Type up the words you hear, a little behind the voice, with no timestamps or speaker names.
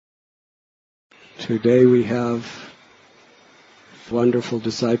Today we have wonderful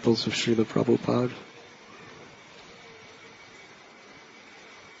disciples of Srila Prabhupada.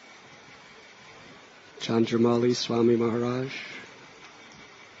 Chandramauli Swami Maharaj,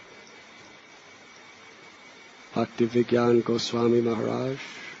 Bhaktivigyan Goswami Maharaj,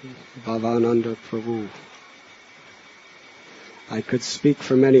 Bhavananda Prabhu. I could speak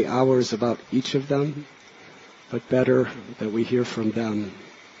for many hours about each of them, but better that we hear from them.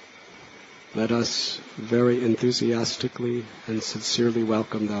 Let us very enthusiastically and sincerely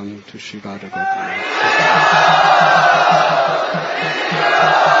welcome them to Sri Radha Gopinath.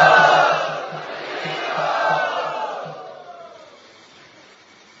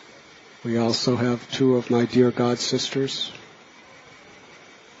 We also have two of my dear God sisters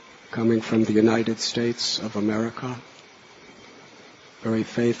coming from the United States of America, very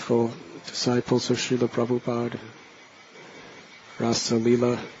faithful disciples of Srila Prabhupada, Rasa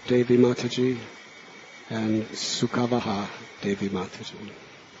Leela Devi Mataji and Sukavaha Devi Mataji.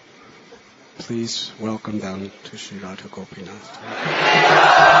 Please welcome them to Sri Radha Gopinath.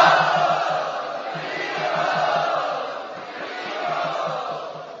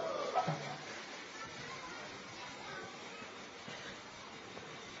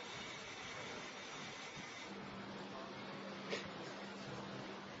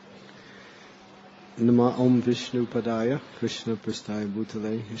 Nama Om Vishnu Padaya, Krishna Prasthaya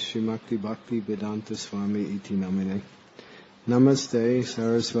Bhutale, Srimakti Bhakti Vedanta Swami Iti Namine. Namaste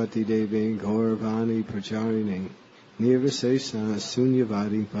Saraswati Devi Gauravani Pracharine, Nirvisesa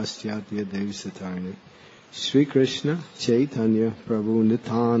Sunyavadi Paschatya Devi Satarine. Sri Krishna Chaitanya Prabhu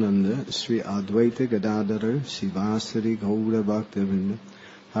Nityananda, Sri Advaita Gadadhara, Sivasari Gaura Bhaktavinda.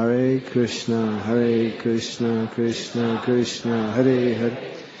 Hare Krishna, Krishna Krishna, Hare Hare.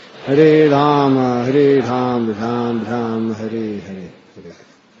 Hare Rama, Ram Ram, Hare Hare.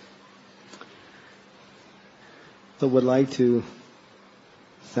 So would like to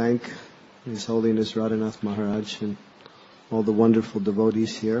thank His Holiness Radhanath Maharaj and all the wonderful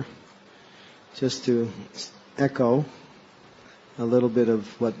devotees here. Just to echo a little bit of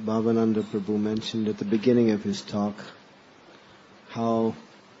what Bhavananda Prabhu mentioned at the beginning of his talk, how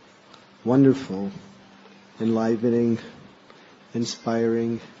wonderful, enlivening,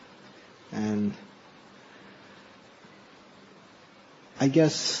 inspiring, and I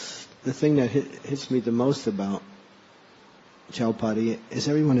guess the thing that hits me the most about Chaupadi is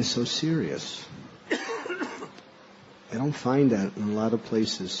everyone is so serious. I don't find that in a lot of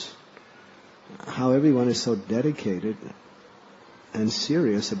places. How everyone is so dedicated and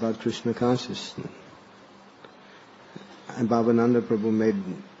serious about Krishna consciousness. And Bhavananda Prabhu made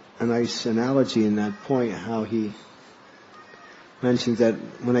a nice analogy in that point, how he mentioned that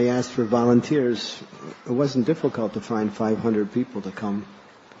when I asked for volunteers, it wasn't difficult to find 500 people to come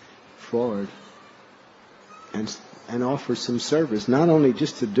forward and offer some service, not only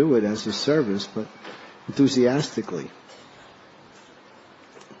just to do it as a service, but enthusiastically.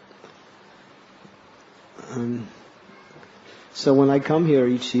 So when I come here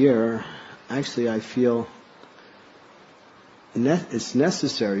each year, actually I feel it's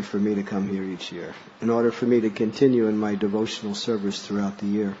necessary for me to come here each year in order for me to continue in my devotional service throughout the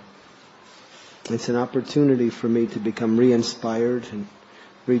year. It's an opportunity for me to become re-inspired and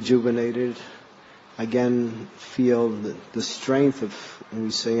rejuvenated. Again, feel the strength of, when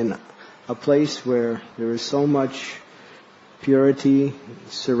we say, in a place where there is so much purity,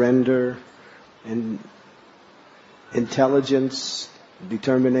 surrender, and intelligence,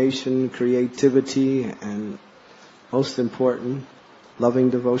 determination, creativity, and most important, loving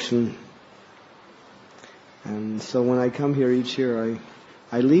devotion. And so when I come here each year,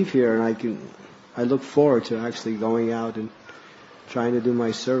 I leave here and I look forward to actually going out and trying to do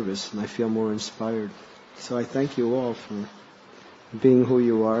my service, and I feel more inspired. So I thank you all for being who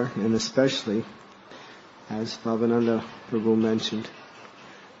you are, and especially, as Bhavananda Prabhu mentioned,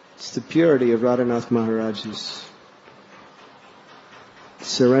 it's the purity of Radhanath Maharaj's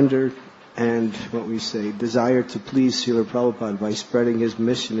surrender and what we say, desire to please Srila Prabhupada by spreading his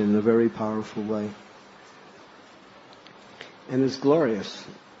mission in a very powerful way. And it's glorious,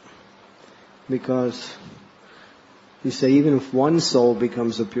 because you say even if one soul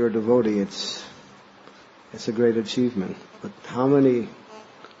becomes a pure devotee, it's a great achievement. But how many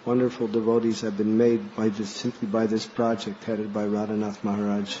wonderful devotees have been made simply by this project headed by Radhanath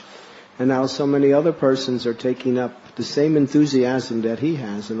Maharaj? And now so many other persons are taking up the same enthusiasm that he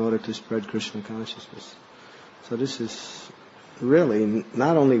has in order to spread Krishna consciousness. So this is really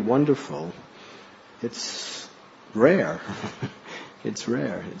not only wonderful, it's rare. It's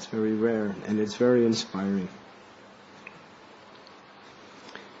rare. It's very rare. And it's very inspiring.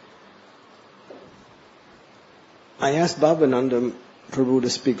 I asked Bhavananda Prabhu to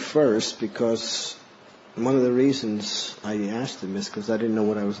speak first because one of the reasons I asked him is because I didn't know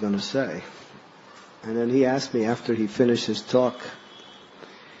what I was going to say. And then he asked me after he finished his talk,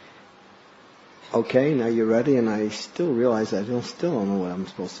 okay, now you're ready? And I still realize I still don't know what I'm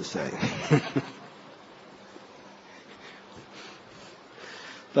supposed to say.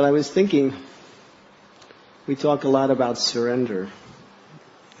 But I was thinking, we talk a lot about surrender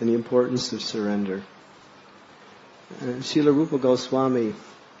and the importance of surrender. Srila Rupa Goswami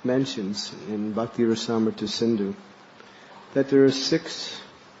mentions in Bhakti Rasamrita Sindhu that there are 6,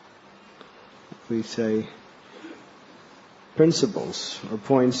 we say, principles or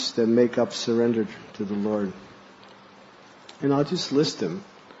points that make up surrender to the Lord. And I'll just list them.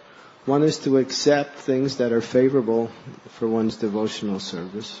 One is to accept things that are favorable for one's devotional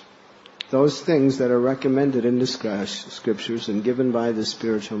service. Those things that are recommended in the scriptures and given by the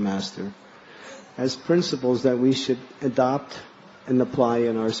spiritual master as principles that we should adopt and apply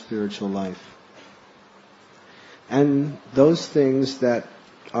in our spiritual life. And those things that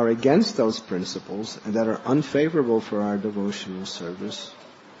are against those principles and that are unfavorable for our devotional service,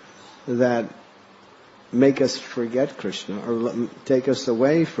 that make us forget Krishna or take us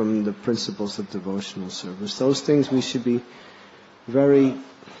away from the principles of devotional service, those things we should be very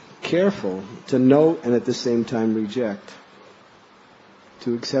careful to note and at the same time reject.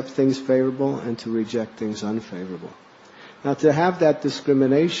 To accept things favorable and to reject things unfavorable. Now, to have that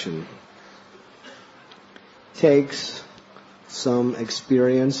discrimination takes some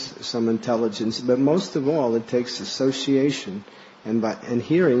experience, some intelligence, but most of all it takes association and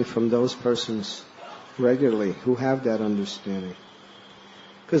hearing from those persons regularly who have that understanding.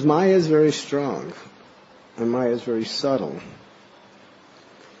 Because Maya is very strong and Maya is very subtle.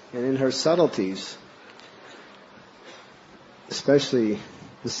 And in her subtleties, especially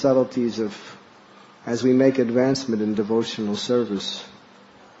the subtleties of, as we make advancement in devotional service,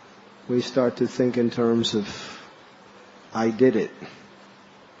 we start to think in terms of, I did it.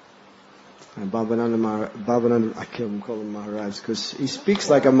 And Bhavananda, I can't call him Maharaj, because he speaks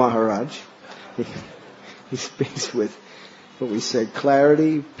like a Maharaj. He speaks with what we say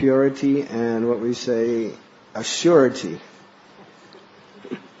clarity, purity, and what we say a surety.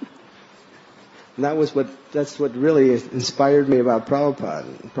 And that's what really inspired me about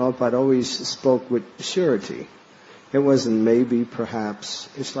Prabhupada. Prabhupada always spoke with surety. It wasn't maybe, perhaps.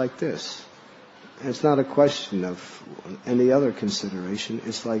 It's like this. And it's not a question of any other consideration.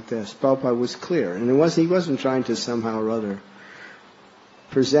 It's like this. Prabhupada was clear. And he wasn't trying to somehow or other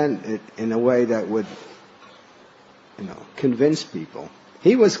present it in a way that would, convince people.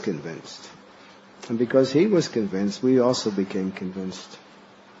 He was convinced. And because he was convinced, we also became convinced.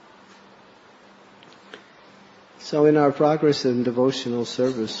 So in our progress in devotional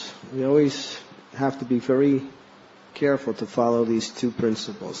service, we always have to be very careful to follow these 2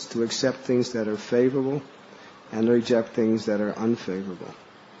 principles, to accept things that are favorable and reject things that are unfavorable.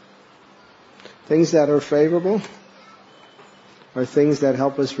 Things that are favorable are things that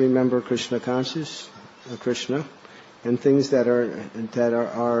help us remember Krishna conscious, Krishna, and things that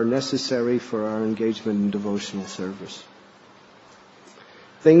are necessary for our engagement in devotional service.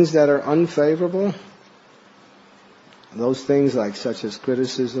 Things that are unfavorable, those things such as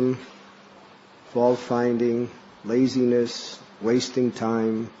criticism, fault finding, laziness, wasting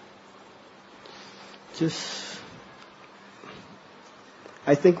time.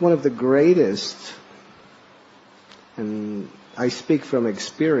 I think one of the greatest, and I speak from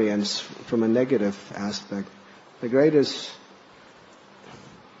experience, from a negative aspect, the greatest,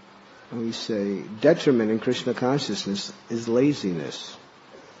 we say, detriment in Krishna consciousness is laziness,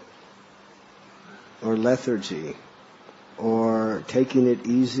 or lethargy, or taking it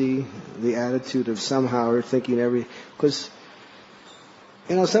easy, the attitude of somehow thinking because,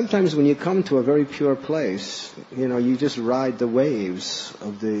 sometimes when you come to a very pure place, you just ride the waves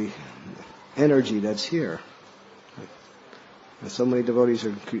of the energy that's here. And so many devotees are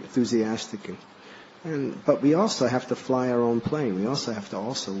enthusiastic. But we also have to fly our own plane. We also have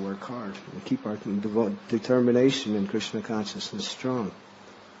to work hard and keep our determination in Krishna consciousness strong.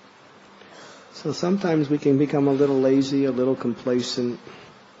 So sometimes we can become a little lazy, a little complacent,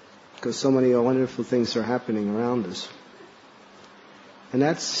 because so many wonderful things are happening around us. And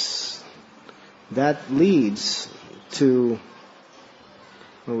that leads to,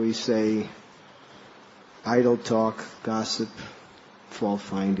 what we say, idle talk, gossip, fault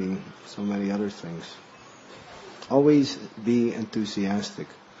finding, so many other things. Always be enthusiastic.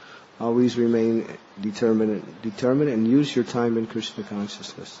 Always remain determined and use your time in Krishna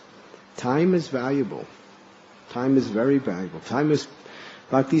consciousness. Time is valuable. Time is very valuable.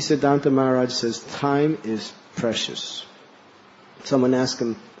 Bhaktisiddhanta Maharaj says time is precious. Someone asked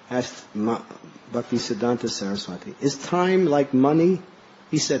Bhaktisiddhanta Saraswati, is time like money?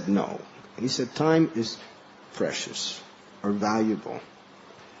 He said no. He said time is precious or valuable.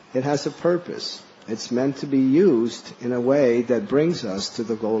 It has a purpose. It's meant to be used in a way that brings us to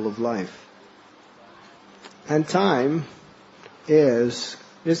the goal of life. And time is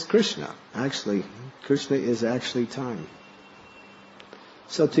Krishna. Actually, Krishna is actually time.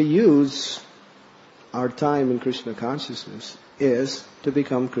 So to use our time in Krishna consciousness is to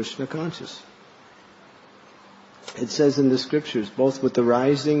become Krishna conscious. It says in the scriptures, both with the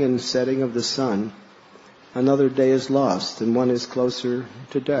rising and setting of the sun, another day is lost and one is closer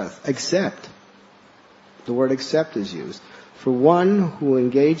to death. Except, the word except is used, for one who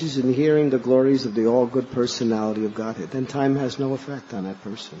engages in hearing the glories of the all-good personality of Godhead. Then time has no effect on that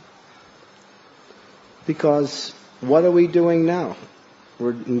person. Because what are we doing now?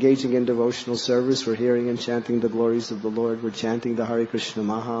 We're engaging in devotional service. We're hearing and chanting the glories of the Lord. We're chanting the Hare Krishna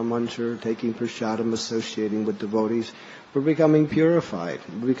Maha Mantra, taking prasadam, associating with devotees. We're becoming purified.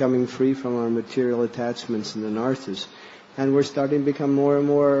 We're becoming free from our material attachments and anarthas. And we're starting to become more and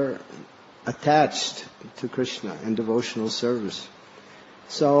more attached to Krishna in devotional service.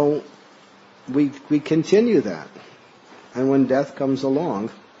 So we continue that. And when death comes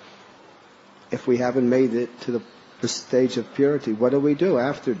along, if we haven't made it to the stage of purity, what do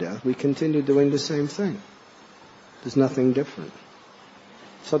after death? We continue doing the same thing. There's nothing different.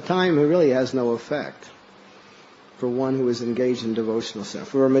 So time really has no effect for one who is engaged in devotional service.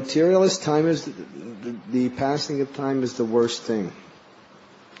 For a materialist, time is the passing of time is the worst thing.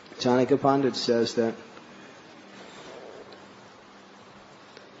 Chanakya Pandit says that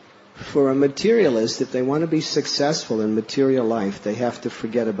for a materialist, if they want to be successful in material life, they have to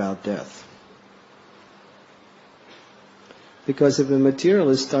forget about death. Because if a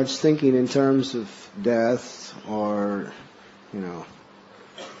materialist starts thinking in terms of death or,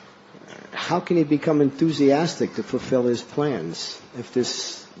 how can he become enthusiastic to fulfill his plans if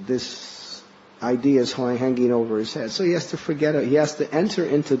this idea is hanging over his head? So he has to forget it. He has to enter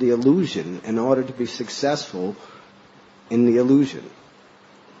into the illusion in order to be successful in the illusion.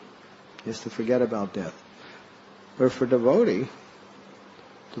 He has to forget about death. But for devotee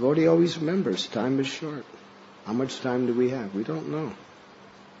always remembers time is short. How much time do we have? We don't know.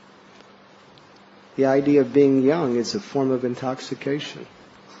 The idea of being young is a form of intoxication.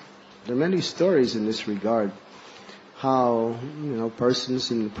 There are many stories in this regard, how,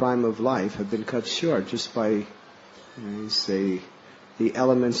 persons in the prime of life have been cut short just by, say, the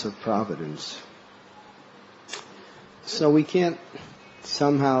elements of providence. So we can't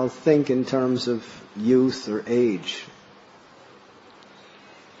somehow think in terms of youth or age.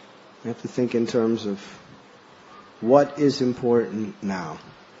 We have to think in terms of what is important now.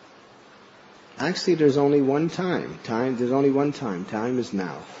 Actually, there's only one time. There's only one time. Time is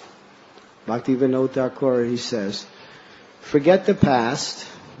now. Bhaktivinoda Thakur, he says, forget the past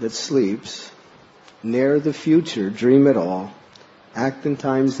that sleeps, ne'er the future dream at all, act in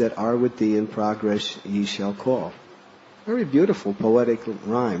times that are with thee, in progress ye shall call. Very beautiful poetic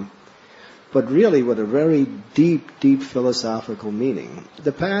rhyme, but really with a very deep, deep philosophical meaning.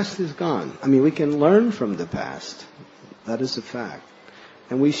 The past is gone. We can learn from the past. That is a fact.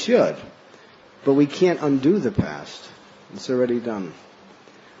 And we should. But we can't undo the past. It's already done.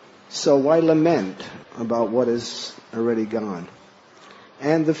 So why lament about what is already gone?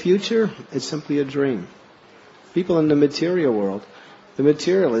 And the future, it's simply a dream. People in the material world, the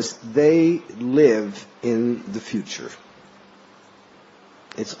materialists, they live in the future.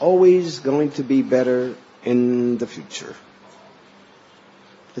 It's always going to be better in the future.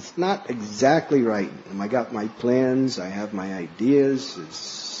 It's not exactly right. I got my plans, I have my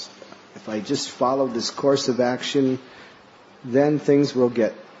ideas. If I just follow this course of action, then things will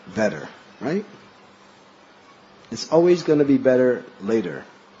get better, right? It's always going to be better later.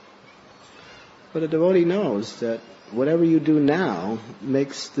 But a devotee knows that whatever you do now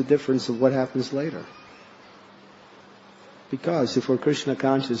makes the difference of what happens later. Because if we're Krishna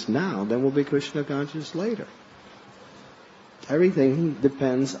conscious now, then we'll be Krishna conscious later. Everything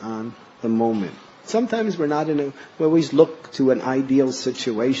depends on the moment. Sometimes we always look to an ideal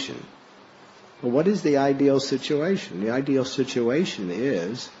situation. Well, what is the ideal situation? The ideal situation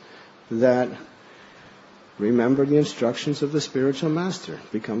is that remember the instructions of the spiritual master.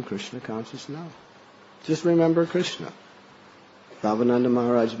 Become Krishna conscious now. Just remember Krishna. Bhavananda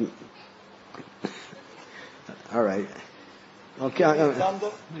Maharaj. All right. Okay.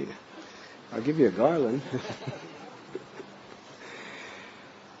 I'll give you a garland.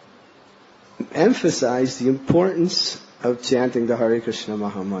 Emphasize the importance of chanting the Hare Krishna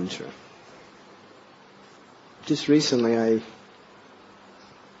Maha Mantra. just recently I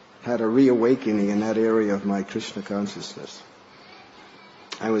had a reawakening in that area of my Krishna consciousness.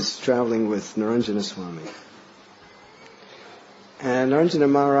 I was traveling with Radhanath Swami. And Narayana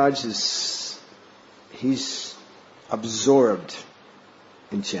Maharaj he's absorbed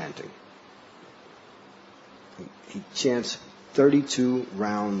in chanting. He chants 32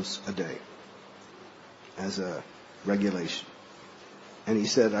 rounds a day as a regulation. And he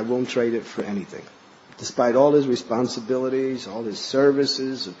said, I won't trade it for anything. Despite all his responsibilities, all his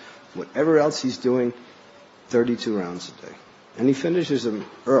services, whatever else he's doing, 32 rounds a day. And he finishes them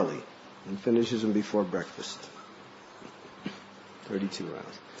early. He finishes them before breakfast. 32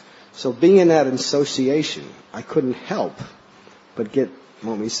 rounds. So being in that association, I couldn't help but get,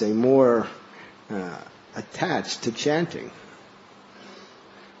 when we say, more attached to chanting.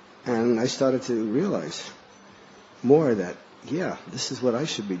 And I started to realize more that, yeah, this is what I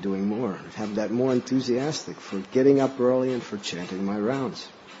should be doing more. Have that more enthusiastic for getting up early and for chanting my rounds.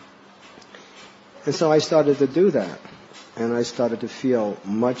 And so I started to do that. And I started to feel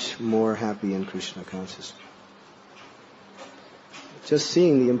much more happy in Krishna consciousness. Just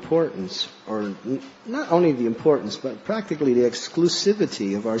seeing the importance, or not only the importance, but practically the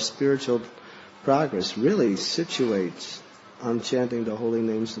exclusivity of our spiritual progress really situates on chanting the holy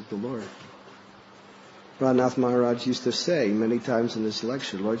names of the Lord. Radhanath Maharaj used to say many times in this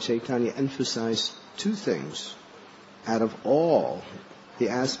lecture, Lord Chaitanya emphasized two things. Out of all the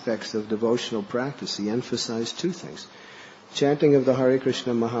aspects of devotional practice, he emphasized two things. Chanting of the Hare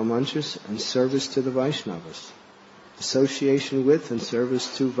Krishna Mahamantras and service to the Vaishnavas. Association with and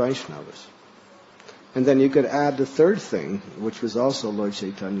service to Vaishnavas. And then you could add the third thing, which was also Lord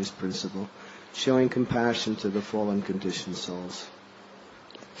Chaitanya's principle, showing compassion to the fallen conditioned souls.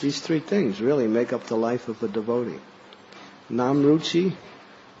 These three things really make up the life of a devotee. Nam Ruchi,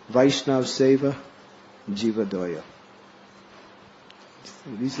 Vaishnav Seva, Jiva Doya.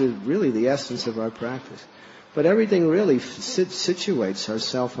 These are really the essence of our practice. But everything really situates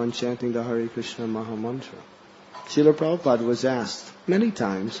ourselves on chanting the Hare Krishna Mahamantra. Srila Prabhupada was asked many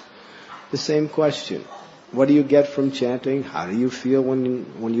times the same question. What do you get from chanting? How do you feel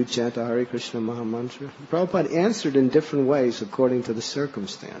when you chant the Hare Krishna Mahamantra? Prabhupada answered in different ways according to the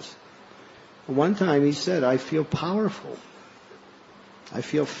circumstance. One time he said, I feel powerful. I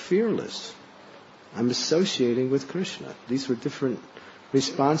feel fearless. I'm associating with Krishna. These were different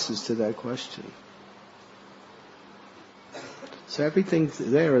responses to that question. So everything's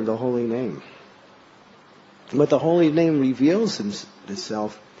there in the holy name. But the holy name reveals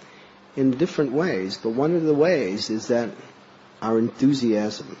itself in different ways. But one of the ways is that our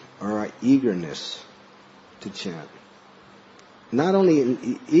enthusiasm or our eagerness to chant. Not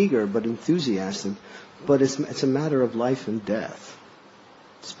only eager, but enthusiastic. But it's a matter of life and death.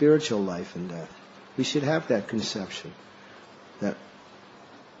 Spiritual life and death. We should have that conception that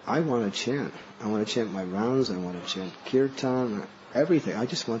I want to chant. I want to chant my rounds. I want to chant kirtan, everything. I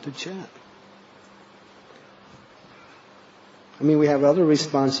just want to chant. I mean, we have other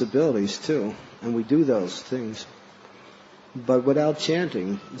responsibilities too, and we do those things. But without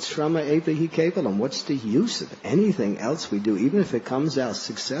chanting, shrama evahi kevalam. What's the use of anything else we do, even if it comes out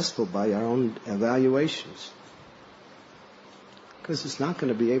successful by our own evaluations? Because it's not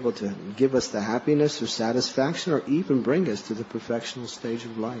going to be able to give us the happiness or satisfaction or even bring us to the perfectional stage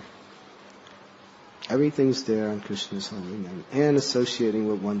of life. Everything's there on Krishna's holy name and associating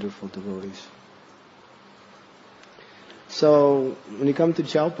with wonderful devotees. So, when you come to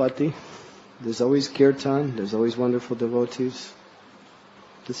Chaupati, there's always kirtan, there's always wonderful devotees.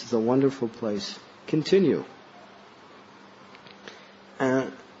 This is a wonderful place. Continue.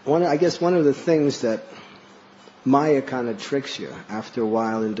 And I guess one of the things that Maya kind of tricks you after a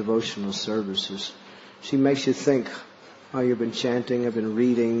while in devotional services, she makes you think, oh, you've been chanting, I've been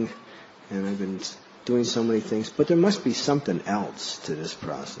reading, and I've been doing so many things, but there must be something else to this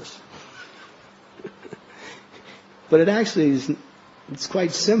process. But it actually is, it's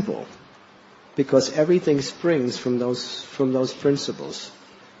quite simple, because everything springs from those principles.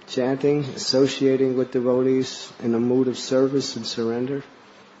 Chanting, associating with devotees in a mood of service and surrender,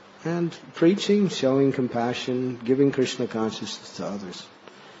 and preaching, showing compassion, giving Krishna consciousness to others.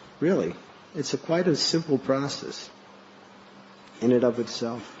 Really, it's quite a simple process in and of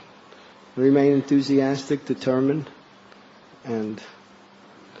itself. Remain enthusiastic, determined, and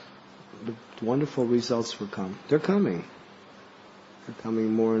the wonderful results will come. They're coming. They're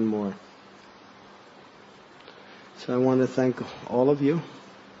coming more and more. So I want to thank all of you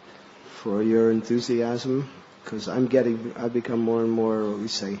for your enthusiasm, because I've become more and more, what we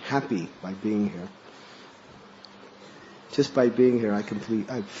say, happy by being here. just by being here, I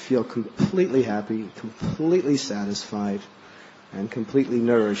feel completely happy, completely satisfied, and completely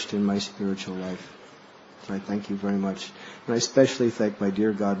nourished in my spiritual life. So I thank you very much. And I especially thank my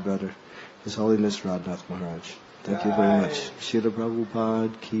dear God brother, His Holiness Radhanath Maharaj. Thank you very much. Srila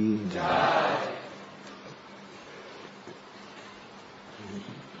Prabhupada ki jai.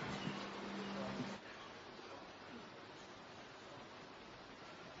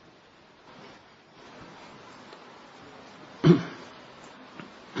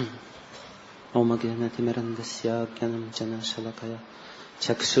 Om Agyanatimirandasya Gyanam Jana Shalakaya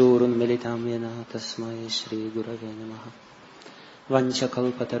Chakshurun Militam Yena Tasmai Shri Gurave Namaha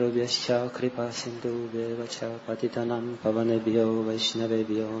Vanchakalpatarubhyascha Kripa Sindhubhyevacha Patitanam Pavanebhyo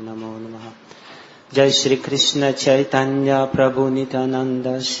Vaishnavebhyo Namo Namaha Jai Shri Krishna Chaitanya Prabhu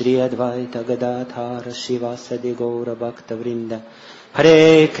Nityananda Shri Advaita Gadadhara Shivasadi Gaura Bhakta Vrinda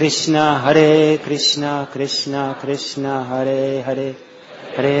Hare Krishna Krishna Krishna Hare Hare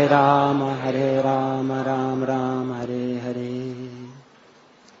Hare Rama, Ram Ram, Hare Hare.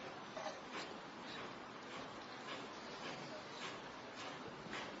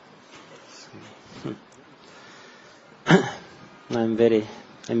 I'm very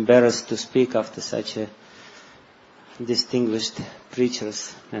embarrassed to speak after such a distinguished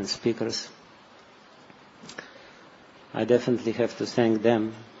preachers and speakers. I definitely have to thank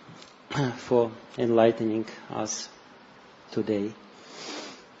them for enlightening us today.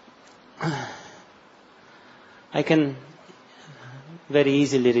 I can very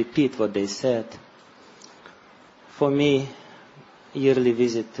easily repeat what they said. For me, yearly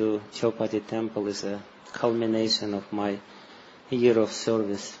visit to Chowpatty Temple is a culmination of my year of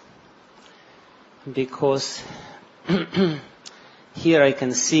service. Because here I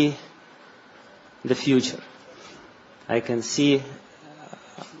can see the future. I can see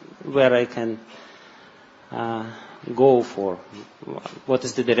where I can go for, what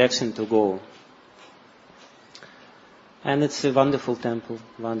is the direction to go. And it's a wonderful temple,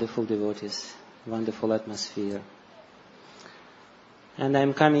 wonderful devotees, wonderful atmosphere. And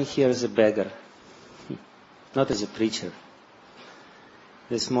I'm coming here as a beggar, not as a preacher.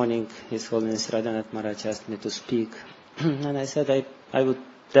 This morning, His Holiness Radhanath Maharaj asked me to speak, and I said I would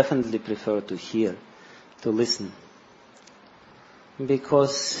definitely prefer to hear, to listen.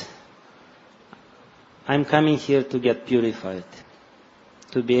 Because I'm coming here to get purified,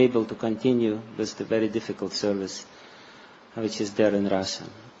 to be able to continue with the very difficult service which is there in Russia.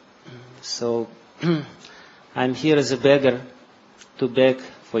 So I'm here as a beggar to beg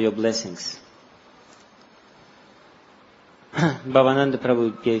for your blessings. Bhavananda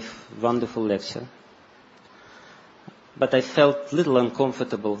Prabhu gave a wonderful lecture, but I felt a little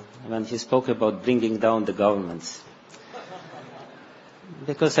uncomfortable when he spoke about bringing down the governments.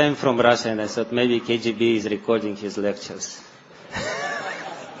 Because I'm from Russia and I thought maybe KGB is recording his lectures.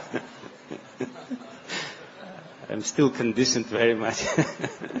 I'm still conditioned very much.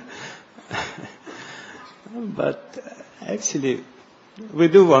 But actually, we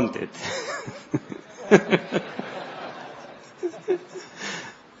do want it.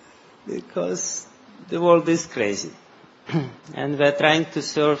 Because the world is crazy. And we're trying to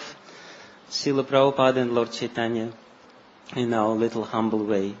serve Srila Prabhupada and Lord Chaitanya in our little humble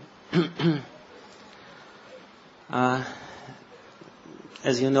way. As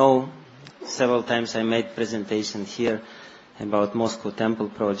you know, several times I made presentation here about Moscow Temple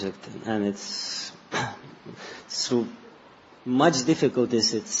project, and it's through much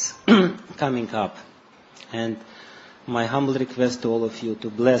difficulties it's coming up. And my humble request to all of you to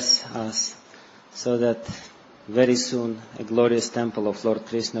bless us so that very soon a glorious temple of Lord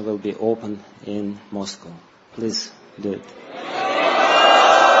Krishna will be opened in Moscow. Please do it.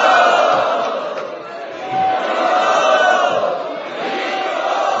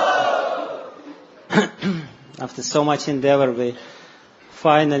 After so much endeavor, we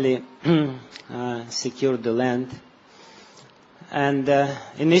finally secured the land. And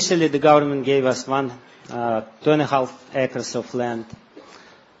initially the government gave us 2.5 acres of land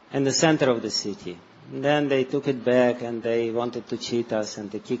in the center of the city. And then they took it back and they wanted to cheat us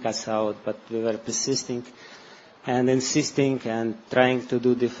and to kick us out, but we were persisting and insisting and trying to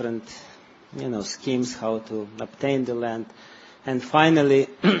do different, schemes how to obtain the land. And finally,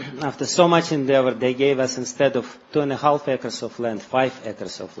 after so much endeavor, they gave us, instead of 2.5 acres of land, 5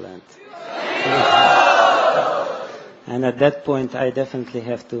 acres of land. And at that point, I definitely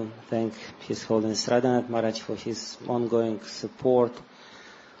have to thank His Holiness Radhanath Maharaj for his ongoing support.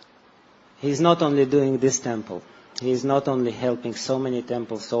 He's not only doing this temple, he is not only helping so many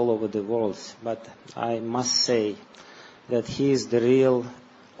temples all over the world, but I must say that he is the real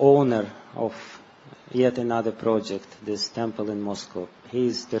owner of yet another project, this temple in Moscow. He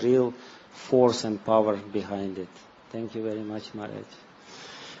is the real force and power behind it. Thank you very much, Maharaj.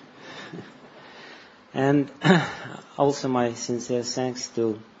 And also my sincere thanks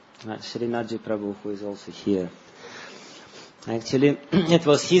to Srinathji Prabhu, who is also here. Actually, it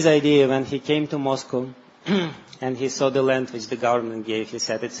was his idea when he came to Moscow and he saw the land which the government gave. He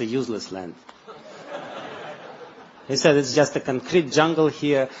said, it's a useless land. He said, it's just a concrete jungle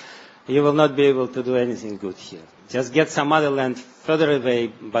here. You will not be able to do anything good here. Just get some other land further away,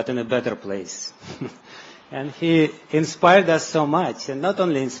 but in a better place. And he inspired us so much. And not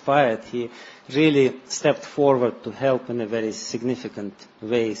only inspired, he really stepped forward to help in a very significant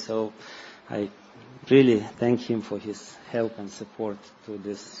way. So I really thank him for his help and support to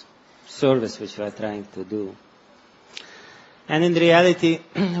this service which we are trying to do. And in reality,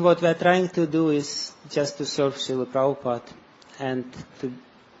 what we are trying to do is just to serve Srila Prabhupada and to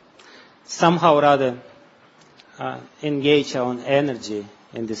somehow or other engage our own energy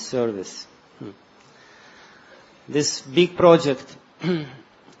in this service. This big project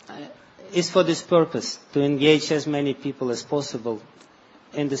is for this purpose, to engage as many people as possible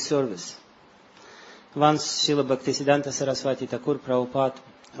in the service. Once Srila Bhaktisiddhanta Saraswati Thakur Prabhupada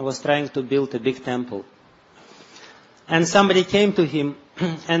was trying to build a big temple. And somebody came to him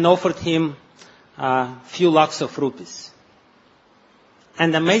and offered him a few lakhs of rupees.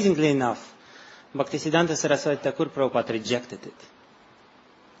 And amazingly enough, Bhaktisiddhanta Saraswati Thakur Prabhupada rejected it,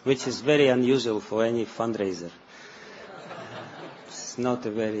 which is very unusual for any fundraiser. It's not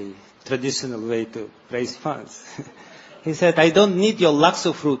a very traditional way to raise funds. He said, I don't need your lakhs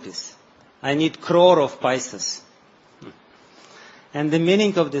of rupees. I need crore of paisas. And the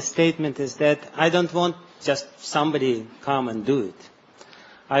meaning of the statement is that I don't want just somebody come and do it.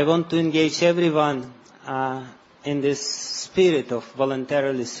 I want to engage everyone in this spirit of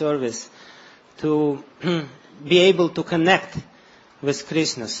voluntarily service to be able to connect with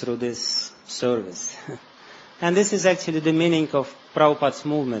Krishna through this service. And this is actually the meaning of Prabhupada's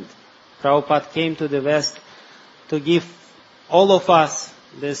movement. Prabhupada came to the West to give all of us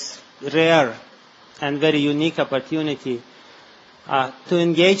this rare and very unique opportunity to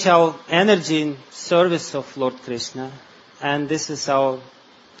engage our energy in service of Lord Krishna. And this is our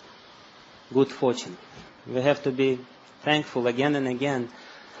good fortune. We have to be thankful again and again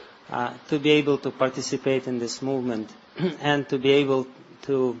to be able to participate in this movement and to be able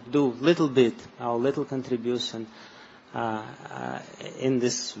to do little bit, our little contribution in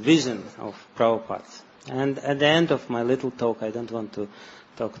this vision of Prabhupada. And at the end of my little talk, I don't want to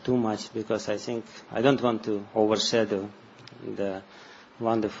talk too much because I think I don't want to overshadow the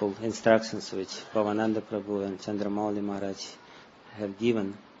wonderful instructions which Bhavananda Prabhu and Chandramauli Maharaj have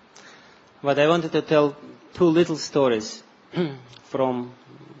given. But I wanted to tell two little stories from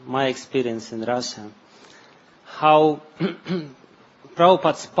my experience in Russia, how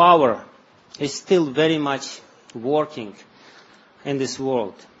Prabhupada's power is still very much working in this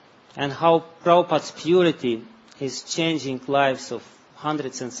world, and how Prabhupada's purity is changing lives of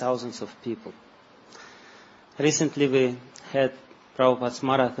hundreds and thousands of people. Recently we had Prabhupada's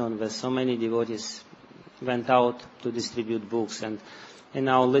marathon where so many devotees went out to distribute books, and in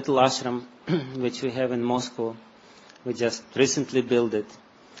our little ashram which we have in Moscow, we just recently built it,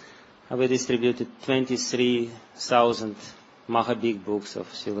 we distributed 23,000 Mahabig books of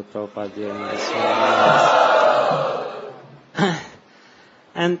Srila Prabhupada during this.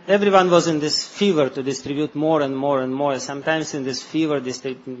 And everyone was in this fever to distribute more and more and more. Sometimes in this fever,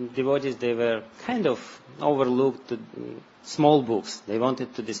 devotees, they were kind of overlooked to small books. They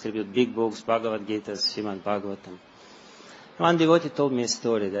wanted to distribute big books, Bhagavad Gita, Srimad Bhagavatam. One devotee told me a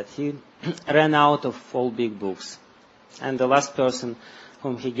story that he ran out of all big books. And the last person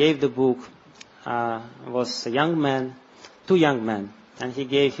whom he gave the book was a young man, two young men, and he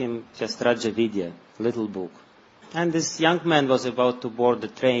gave him just Raja Vidya, little book. And this young man was about to board the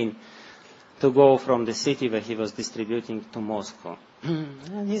train to go from the city where he was distributing to Moscow.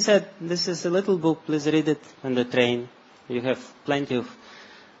 And he said, this is a little book, please read it on the train. You have plenty of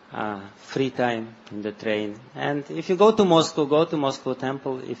free time in the train. And if you go to Moscow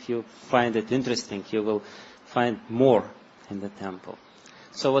temple. If you find it interesting, you will find more in the temple.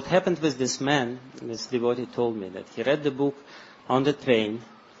 So what happened with this man, this devotee told me that he read the book on the train,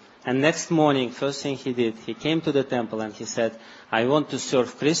 and next morning, first thing he did, he came to the temple and he said, I want to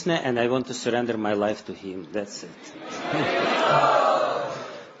serve Krishna and I want to surrender my life to him. That's it.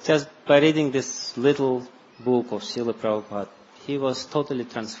 Just by reading this little book of Srila Prabhupada, he was totally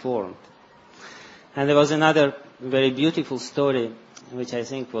transformed. And there was another very beautiful story, which I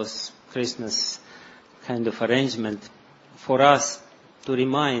think was Krishna's kind of arrangement for us to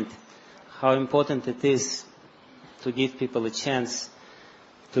remind how important it is to give people a chance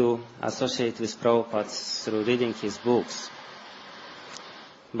to associate with Prabhupada through reading his books.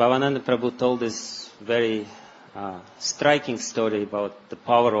 Bhavananda Prabhu told this very striking story about the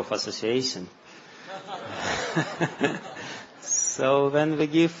power of association. So when we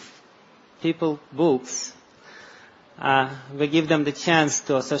give people books, we give them the chance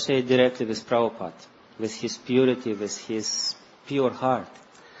to associate directly with Prabhupada, with his purity, with his pure heart.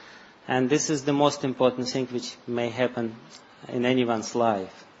 And this is the most important thing which may happen in anyone's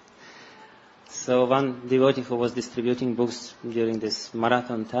life. So one devotee who was distributing books during this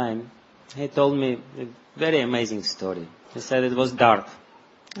marathon time, he told me a very amazing story. He said it was dark.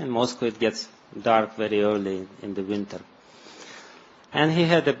 In Moscow it gets dark very early in the winter. And he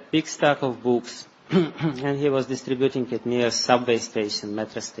had a big stack of books and he was distributing it near subway station,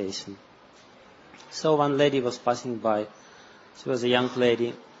 metro station. So one lady was passing by. She was a young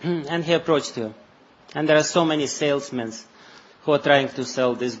lady and he approached her. And there are so many salesmen who are trying to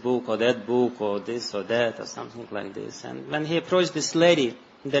sell this book or that book or this or that or something like this. And when he approached this lady,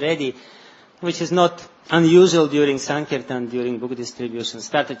 the lady, which is not unusual during Sankirtan, during book distribution,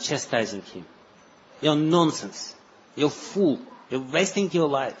 started chastising him. You're nonsense. You're fool. You're wasting your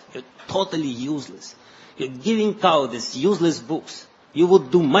life. You're totally useless. You're giving out these useless books. You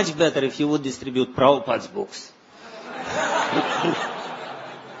would do much better if you would distribute Prabhupada's books.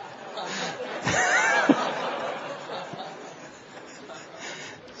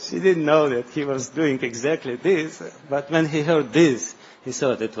 She didn't know that he was doing exactly this, but when he heard this, he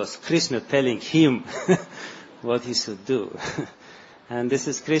thought it was Krishna telling him what he should do. And this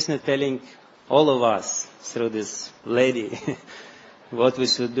is Krishna telling all of us through this lady what we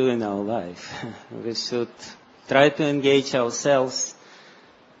should do in our life. We should try to engage ourselves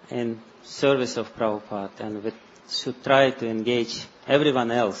in service of Prabhupada, and we should try to engage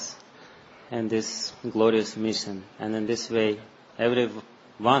everyone else in this glorious mission. And in this way,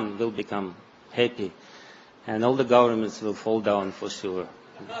 everyone will become happy, and all the governments will fall down for sure.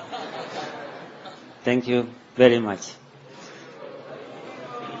 Thank you very much.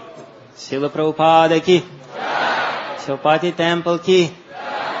 Srila Prabhupada ki, Chowpatty Temple ki,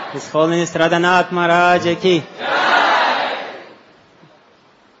 His Holiness Radhanath Maharaj ki.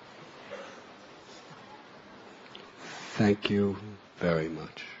 Thank you very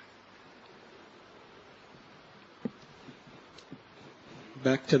much.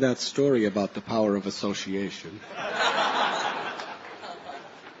 Back to that story about the power of association.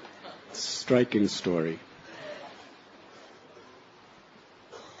 Striking story.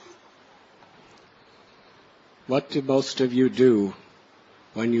 What do most of you do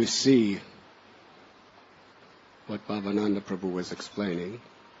when you see what Bhavananda Prabhu was explaining?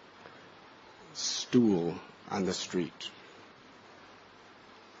 Stool on the street.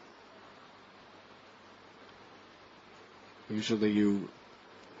 Usually you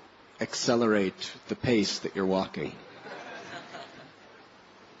accelerate the pace that you're walking,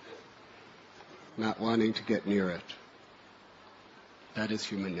 not wanting to get near it. That is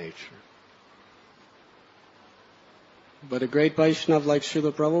human nature. But a great Vaishnava like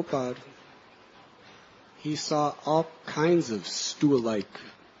Srila Prabhupada, he saw all kinds of stool-like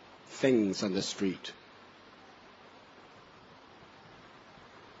things on the street.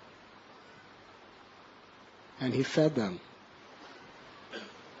 And he fed them.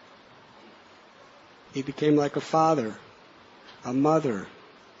 He became like a father, a mother,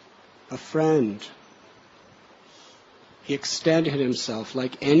 a friend. He extended himself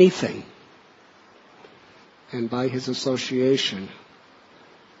like anything. And by his association,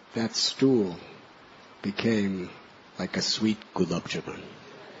 that stool became like a sweet gulab jamun.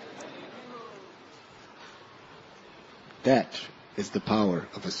 That is the power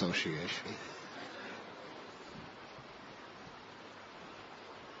of association.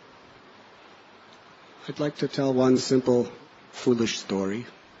 I'd like to tell one simple, foolish story,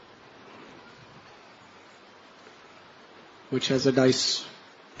 which has a nice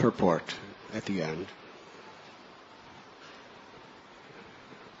purport at the end.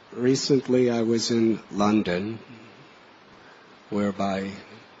 Recently I was in London, where by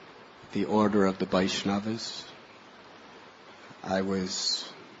the order of the Vaishnavas, I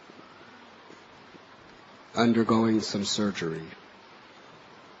was undergoing some surgery.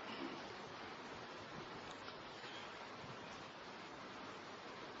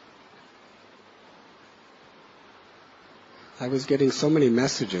 I was getting so many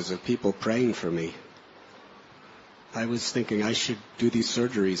messages of people praying for me. I was thinking I should do these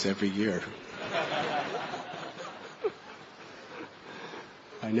surgeries every year.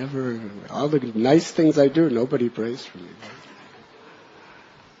 all the nice things I do, nobody prays for me.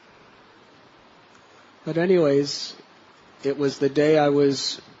 But anyways, it was the day I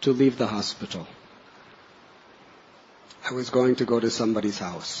was to leave the hospital. I was going to go to somebody's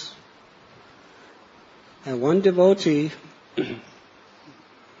house. And one devotee,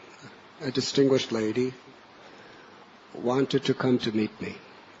 a distinguished lady, wanted to come to meet me.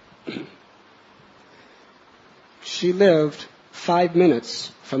 She lived 5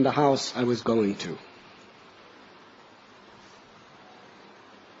 minutes from the house I was going to.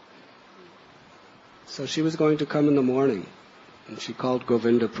 So she was going to come in the morning, and she called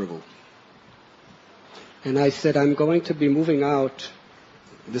Govinda Prabhu. And I said, I'm going to be moving out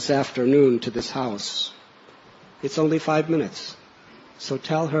this afternoon to this house. It's only 5 minutes. So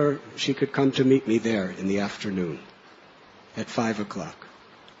tell her she could come to meet me there in the afternoon at 5 o'clock.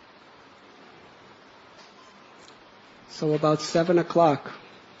 So about 7 o'clock,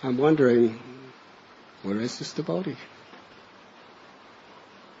 I'm wondering, where is this devotee?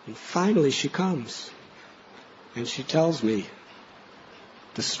 And finally she comes, and she tells me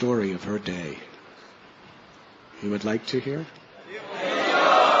the story of her day. You would like to hear?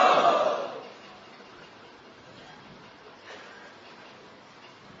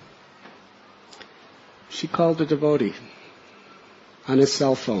 She called a devotee on his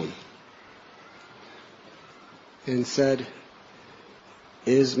cell phone and said,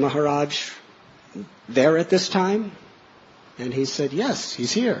 is Maharaj there at this time? And he said, yes,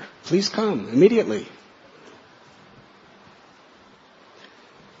 he's here. Please come immediately.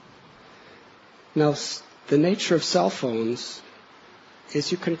 Now, the nature of cell phones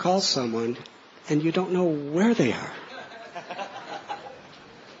is you can call someone and you don't know where they are.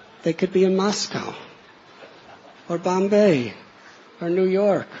 They could be in Moscow, or Bombay, or New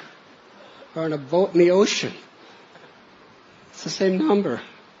York, or on a boat in the ocean. It's the same number.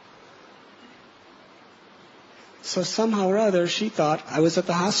 So somehow or other, she thought I was at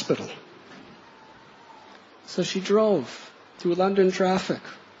the hospital. So she drove through London traffic.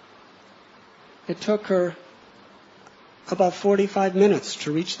 It took her about 45 minutes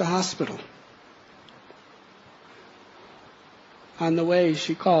to reach the hospital. On the way,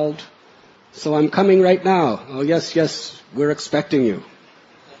 she called, so I'm coming right now. Oh, yes, we're expecting you.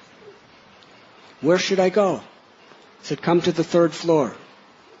 Where should I go? I said, come to the 3rd floor.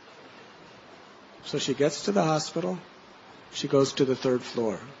 So she gets to the hospital. She goes to the 3rd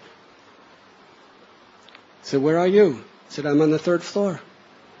floor. I said, where are you? I said, I'm on the 3rd floor.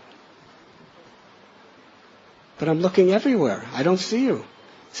 But I'm looking everywhere. I don't see you.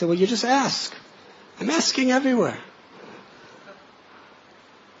 I said, well, you just ask. I'm asking everywhere.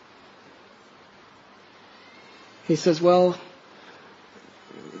 He says, well,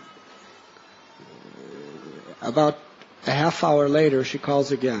 about a half hour later, she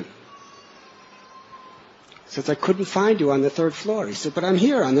calls again. Says, I couldn't find you on the 3rd floor. He said, but I'm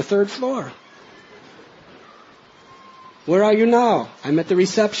here on the 3rd floor. Where are you now? I'm at the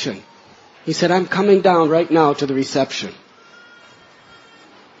reception. He said, I'm coming down right now to the reception.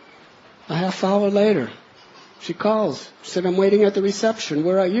 A half hour later, she calls. She said, I'm waiting at the reception.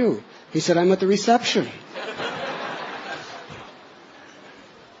 Where are you? He said, I'm at the reception.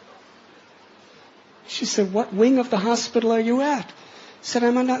 She said, what wing of the hospital are you at? He said,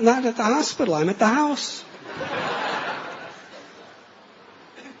 I'm not at the hospital. I'm at the house.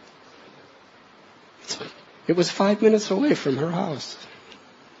 It was 5 minutes away from her house.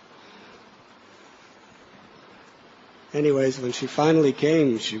 Anyways, when she finally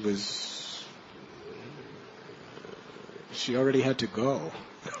came, she already had to go.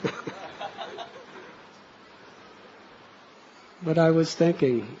 But I was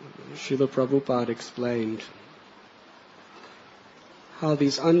thinking, Srila Prabhupada explained how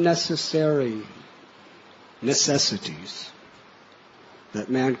these unnecessary necessities that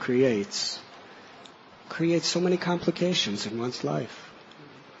man creates so many complications in one's life.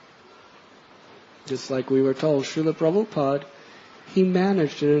 Just like we were told, Srila Prabhupada, he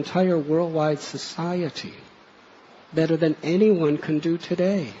managed an entire worldwide society better than anyone can do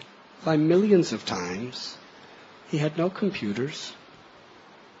today, by millions of times. He had no computers.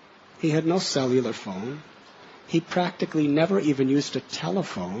 He had no cellular phone. He practically never even used a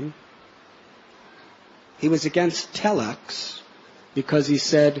telephone. He was against telex because he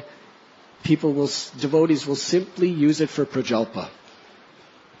said devotees will simply use it for prajalpa.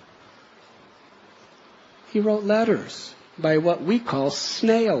 He wrote letters by what we call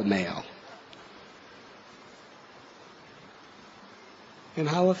snail mail. And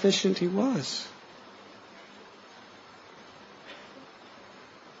how efficient he was.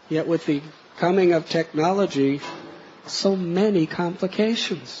 Yet with the coming of technology, so many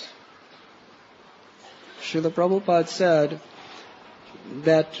complications. Srila Prabhupada said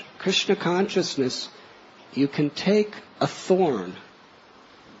that Krishna consciousness you can take a thorn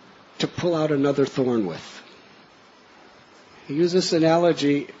to pull out another thorn with. I use this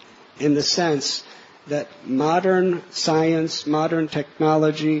analogy in the sense that modern science, modern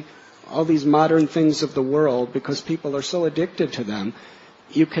technology, all these modern things of the world, because people are so addicted to them,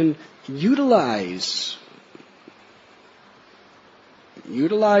 you can utilize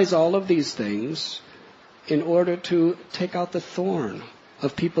all of these things in order to take out the thorn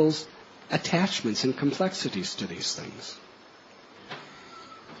of people's attachments and complexities to these things.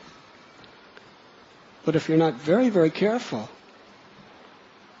 But if you're not very, very careful,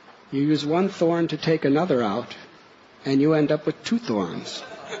 you use one thorn to take another out, and you end up with 2 thorns.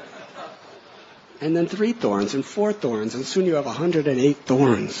 And then 3 thorns, and 4 thorns, and soon you have 108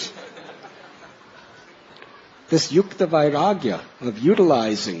 thorns. This yukta vairagya of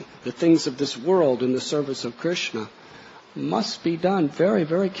utilizing the things of this world in the service of Krishna must be done very,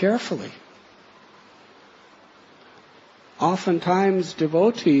 very carefully. Oftentimes,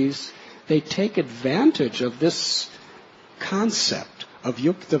 devotees, they take advantage of this concept of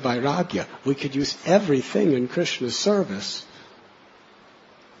yukta vairagya. We could use everything in Krishna's service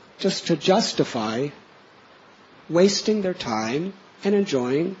just to justify wasting their time and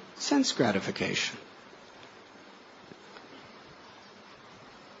enjoying sense gratification.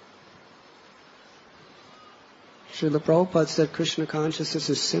 Srila Prabhupada said Krishna consciousness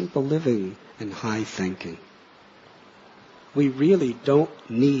is simple living and high thinking. We really don't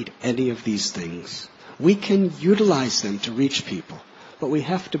need any of these things. We can utilize them to reach people, but we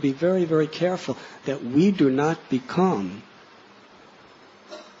have to be very, very careful that we do not become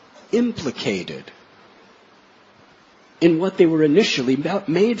implicated in what they were initially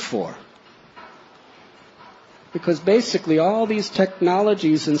made for. Because basically all these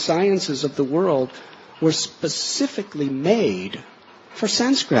technologies and sciences of the world were specifically made for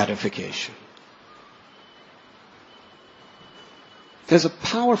sense gratification. There's a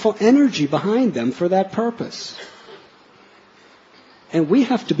powerful energy behind them for that purpose. And we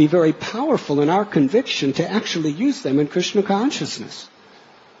have to be very powerful in our conviction to actually use them in Krishna consciousness.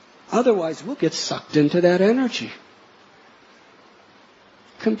 Otherwise, we'll get sucked into that energy.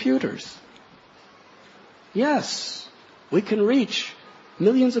 Computers. Yes, we can reach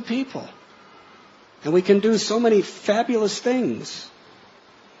millions of people. And we can do so many fabulous things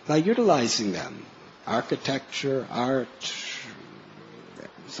by utilizing them. Architecture, art,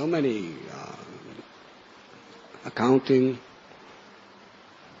 so many, accounting.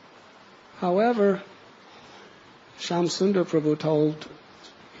 However, Shyam Sundar Prabhu told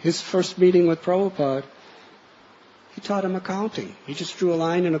his first meeting with Prabhupada, he taught him accounting. He just drew a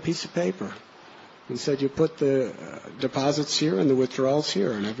line in a piece of paper and said, you put the deposits here and the withdrawals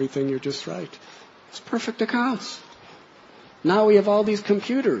here and everything, you're just right. It's perfect accounts. Now we have all these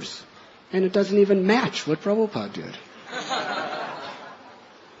computers, and it doesn't even match what Prabhupada did.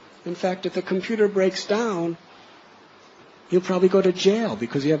 In fact, if the computer breaks down, you'll probably go to jail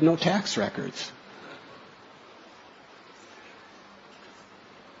because you have no tax records.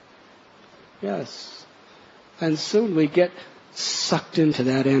 Yes. And soon we get sucked into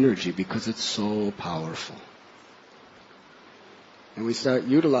that energy because it's so powerful. And we start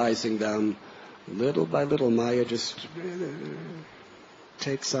utilizing them little by little. Maya just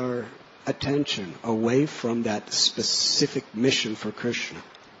takes our attention away from that specific mission for Krishna.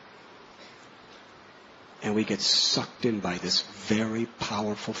 And we get sucked in by this very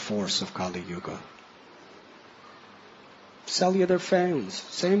powerful force of Kali Yuga. Cellular phones,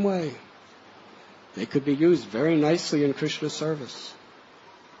 same way. They could be used very nicely in Krishna service.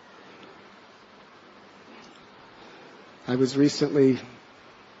 I was recently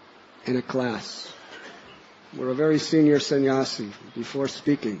in a class where a very senior sannyasi, before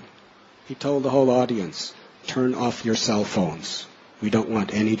speaking, he told the whole audience, turn off your cell phones. We don't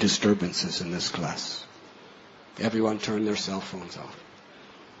want any disturbances in this class. Everyone turned their cell phones off.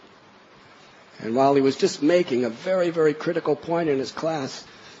 And while he was just making a very, very critical point in his class,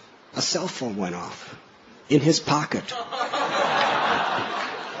 a cell phone went off in his pocket.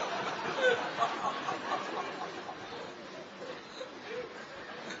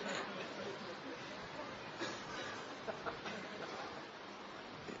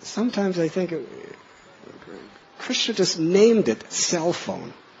 Sometimes I think Krishna just named it cell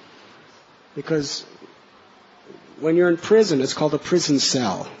phone because when you're in prison, it's called a prison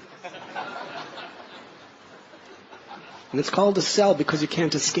cell. And it's called a cell because you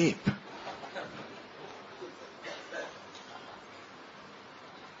can't escape.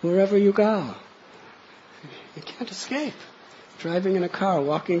 Wherever you go, you can't escape. Driving in a car,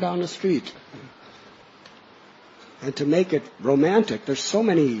 walking down the street. And to make it romantic, there's so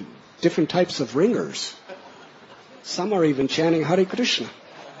many different types of ringers. Some are even chanting Hare Krishna.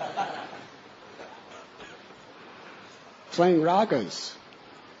 Playing ragas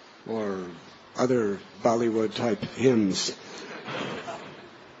or other Bollywood type hymns.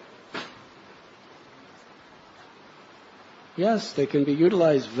 Yes, they can be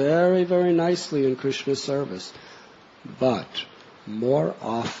utilized very, very nicely in Krishna service. But more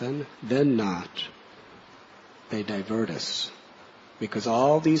often than not, they divert us. Because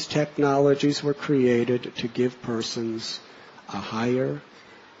all these technologies were created to give persons a higher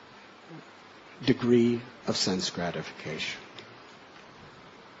degree of sense gratification.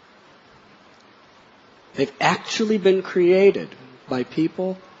 They've actually been created by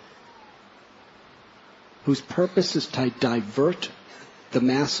people whose purpose is to divert the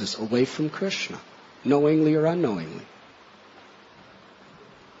masses away from Krishna, knowingly or unknowingly.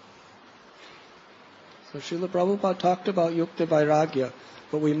 So Srila Prabhupada talked about Yukta Vairagya,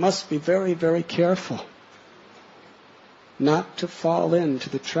 but we must be very, very careful not to fall into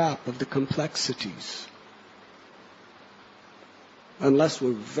the trap of the complexities. Unless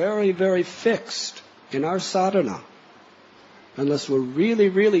we're very, very fixed in our sadhana, unless we're really,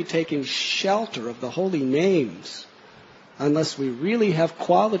 really taking shelter of the holy names, unless we really have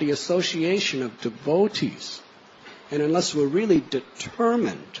quality association of devotees, and unless we're really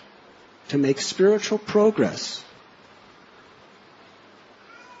determined to make spiritual progress,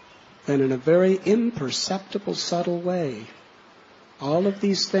 then in a very imperceptible, subtle way, all of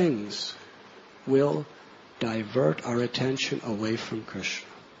these things will divert our attention away from Krishna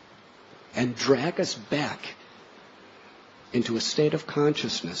and drag us back into a state of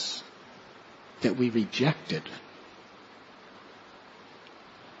consciousness that we rejected.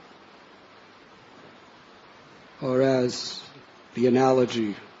 Or as the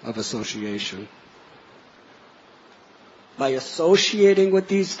analogy of association, by associating with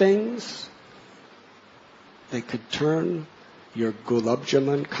these things, they could turn your Gulab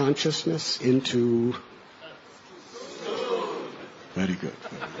Jamun consciousness into... Very good.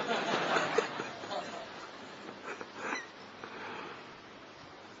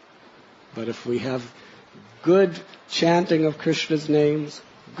 But if we have good chanting of Krishna's names,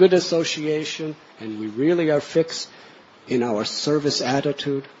 good association, and we really are fixed in our service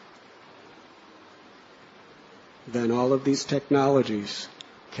attitude, then all of these technologies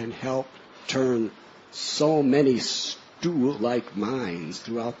can help turn so many stew-like minds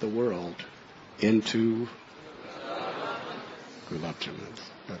throughout the world into Gulab Jamuns.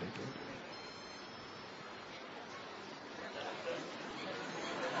 Very good.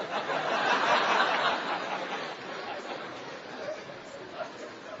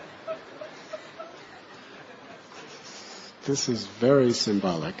 This is very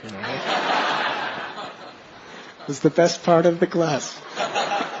symbolic. Right? It's the best part of the class.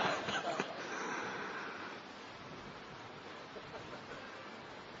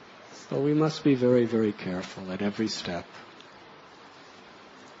 So we must be very, very careful at every step.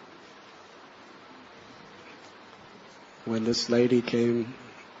 When this lady came,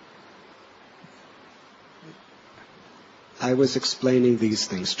 I was explaining these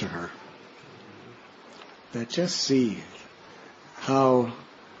things to her. That just see how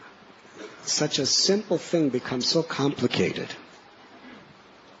such a simple thing becomes so complicated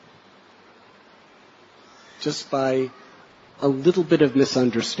just by a little bit of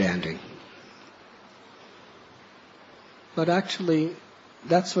misunderstanding. But actually,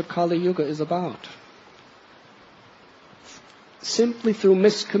 that's what Kali Yuga is about. Simply through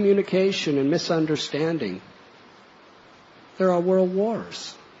miscommunication and misunderstanding, there are world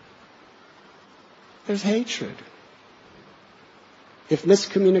wars. There's hatred. If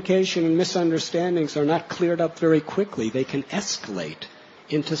miscommunication and misunderstandings are not cleared up very quickly, they can escalate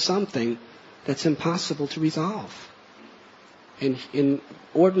into something that's impossible to resolve in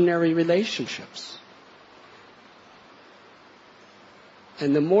ordinary relationships.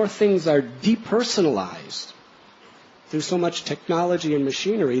 And the more things are depersonalized through so much technology and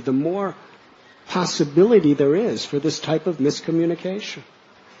machinery, the more possibility there is for this type of miscommunication,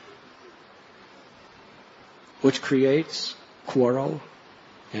 which creates quarrel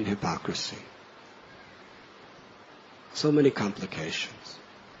and hypocrisy. So many complications.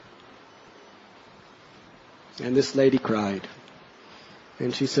 And this lady cried.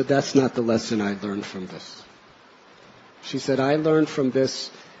 And she said, that's not the lesson I learned from this. She said, I learned from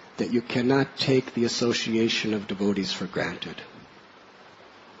this that you cannot take the association of devotees for granted.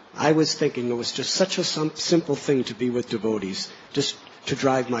 I was thinking it was just such a simple thing to be with devotees, just to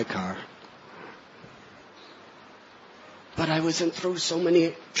drive my car. But I was through so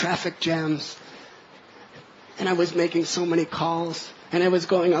many traffic jams, And I was making so many calls. And I was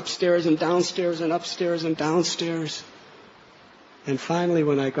going upstairs and downstairs and upstairs and downstairs. And finally,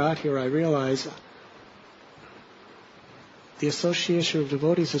 when I got here, I realized the association of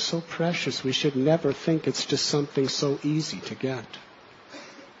devotees is so precious, we should never think it's just something so easy to get.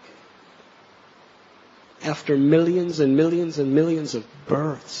 After millions and millions and millions of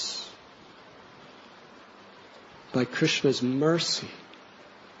births, by Krishna's mercy,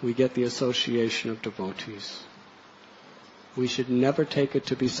 we get the association of devotees. We should never take it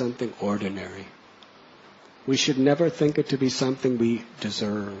to be something ordinary. We should never think it to be something we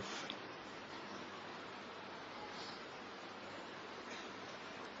deserve.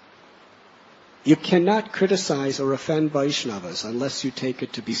 You cannot criticize or offend Vaishnavas unless you take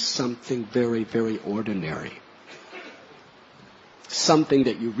it to be something very, very ordinary. Something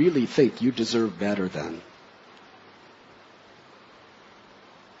that you really think you deserve better than.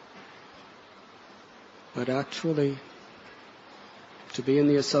 But actually, to be in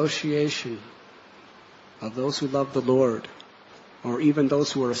the association of those who love the Lord, or even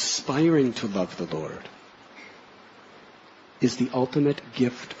those who are aspiring to love the Lord, is the ultimate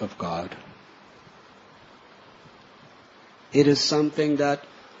gift of God. It is something that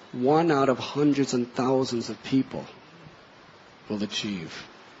 1 out of hundreds and thousands of people will achieve.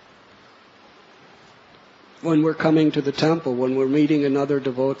 When we're coming to the temple, when we're meeting another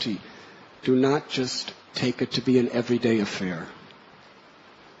devotee, do not just take it to be an everyday affair.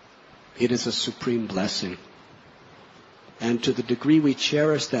 It is a supreme blessing. And to the degree we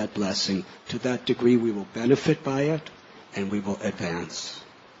cherish that blessing, to that degree we will benefit by it, and we will advance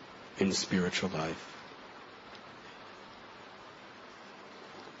in the spiritual life.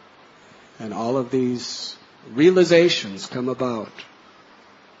 And all of these realizations come about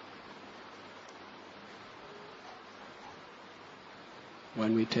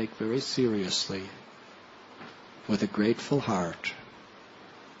when we take very seriously, with a grateful heart,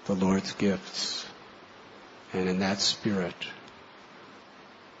 the Lord's gifts. And in that spirit,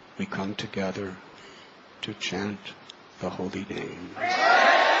 we come together to chant the holy name.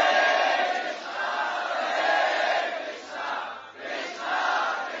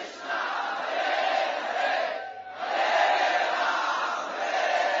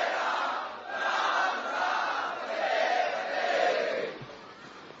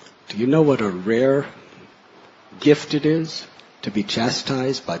 Do you know what a rare gift it is to be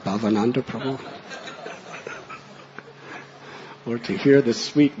chastised by Bhavananda Prabhu? Or to hear the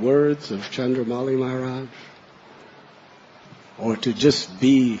sweet words of Chandramali Maharaj? Or to just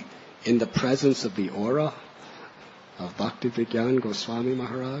be in the presence of the aura of Bhaktivinoda Goswami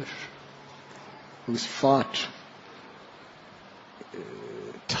Maharaj, who's fought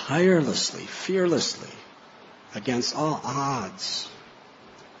tirelessly, fearlessly, against all odds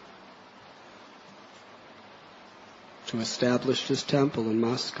to establish his temple in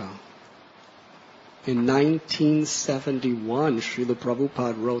Moscow. In 1971, Srila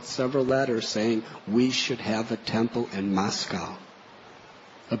Prabhupada wrote several letters saying we should have a temple in Moscow.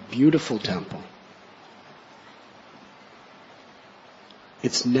 A beautiful temple.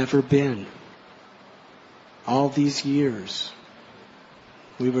 It's never been. All these years.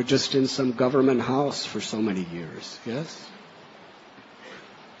 We were just in some government house for so many years, yes?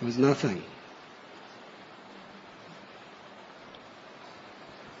 It was nothing.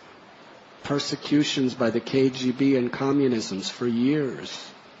 Persecutions by the KGB and communisms for years.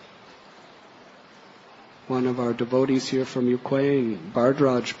 One of our devotees here from Ukraine,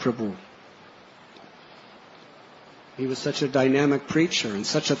 Bardraj Prabhu, he was such a dynamic preacher and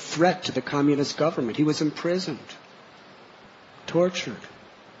such a threat to the communist government. He was imprisoned, tortured.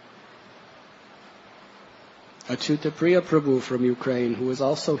 Achyutapriya Prabhu from Ukraine, who was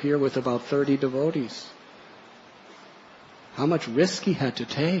also here with about 30 devotees. How much risk he had to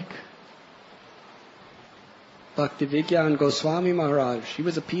take. Bhaktivinoda Goswami Maharaj, he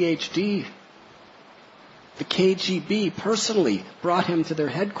was a PhD. The KGB personally brought him to their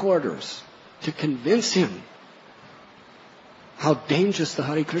headquarters to convince him how dangerous the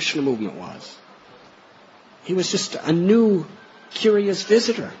Hare Krishna movement was. He was just a new, curious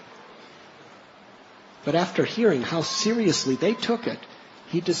visitor. But after hearing how seriously they took it,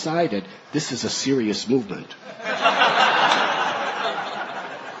 he decided this is a serious movement.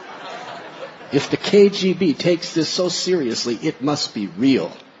 If the KGB takes this so seriously, it must be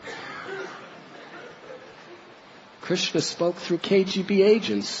real. Krishna spoke through KGB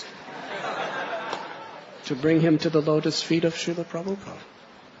agents to bring him to the lotus feet of Srila Prabhupada.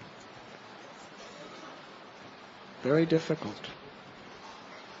 Very difficult.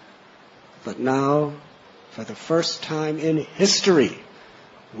 But now, for the first time in history,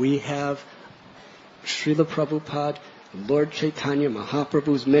 we have Srila Prabhupada, Lord Chaitanya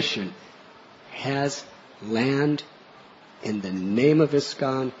Mahaprabhu's mission has land in the name of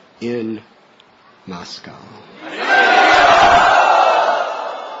ISKCON in Moscow.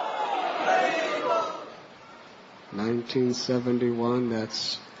 1971,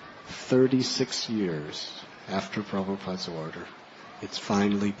 that's 36 years after Prabhupada's order. It's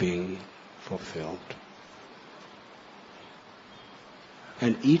finally being fulfilled.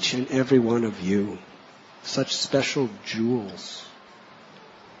 And each and every one of you, such special jewels.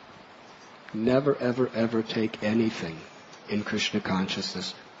 Never, ever, ever take anything in Krishna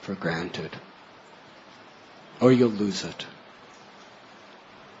consciousness for granted, or you'll lose it.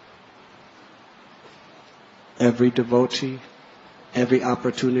 Every devotee, every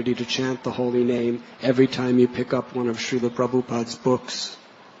opportunity to chant the holy name, every time you pick up one of Srila Prabhupada's books,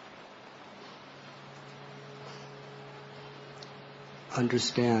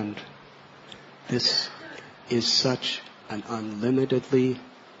 understand this is such an unlimitedly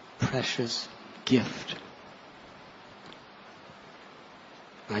precious gift.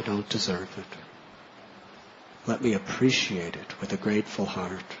 I don't deserve it. Let me appreciate it with a grateful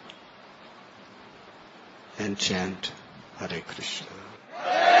heart and chant Hare Krishna.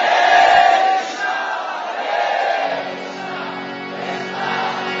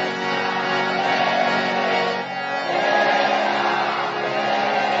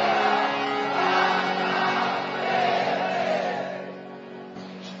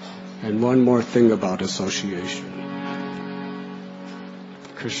 And one more thing about association.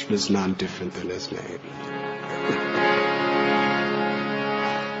 Krishna is not different than his name.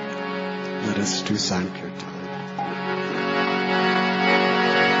 Let us do Sankirtan.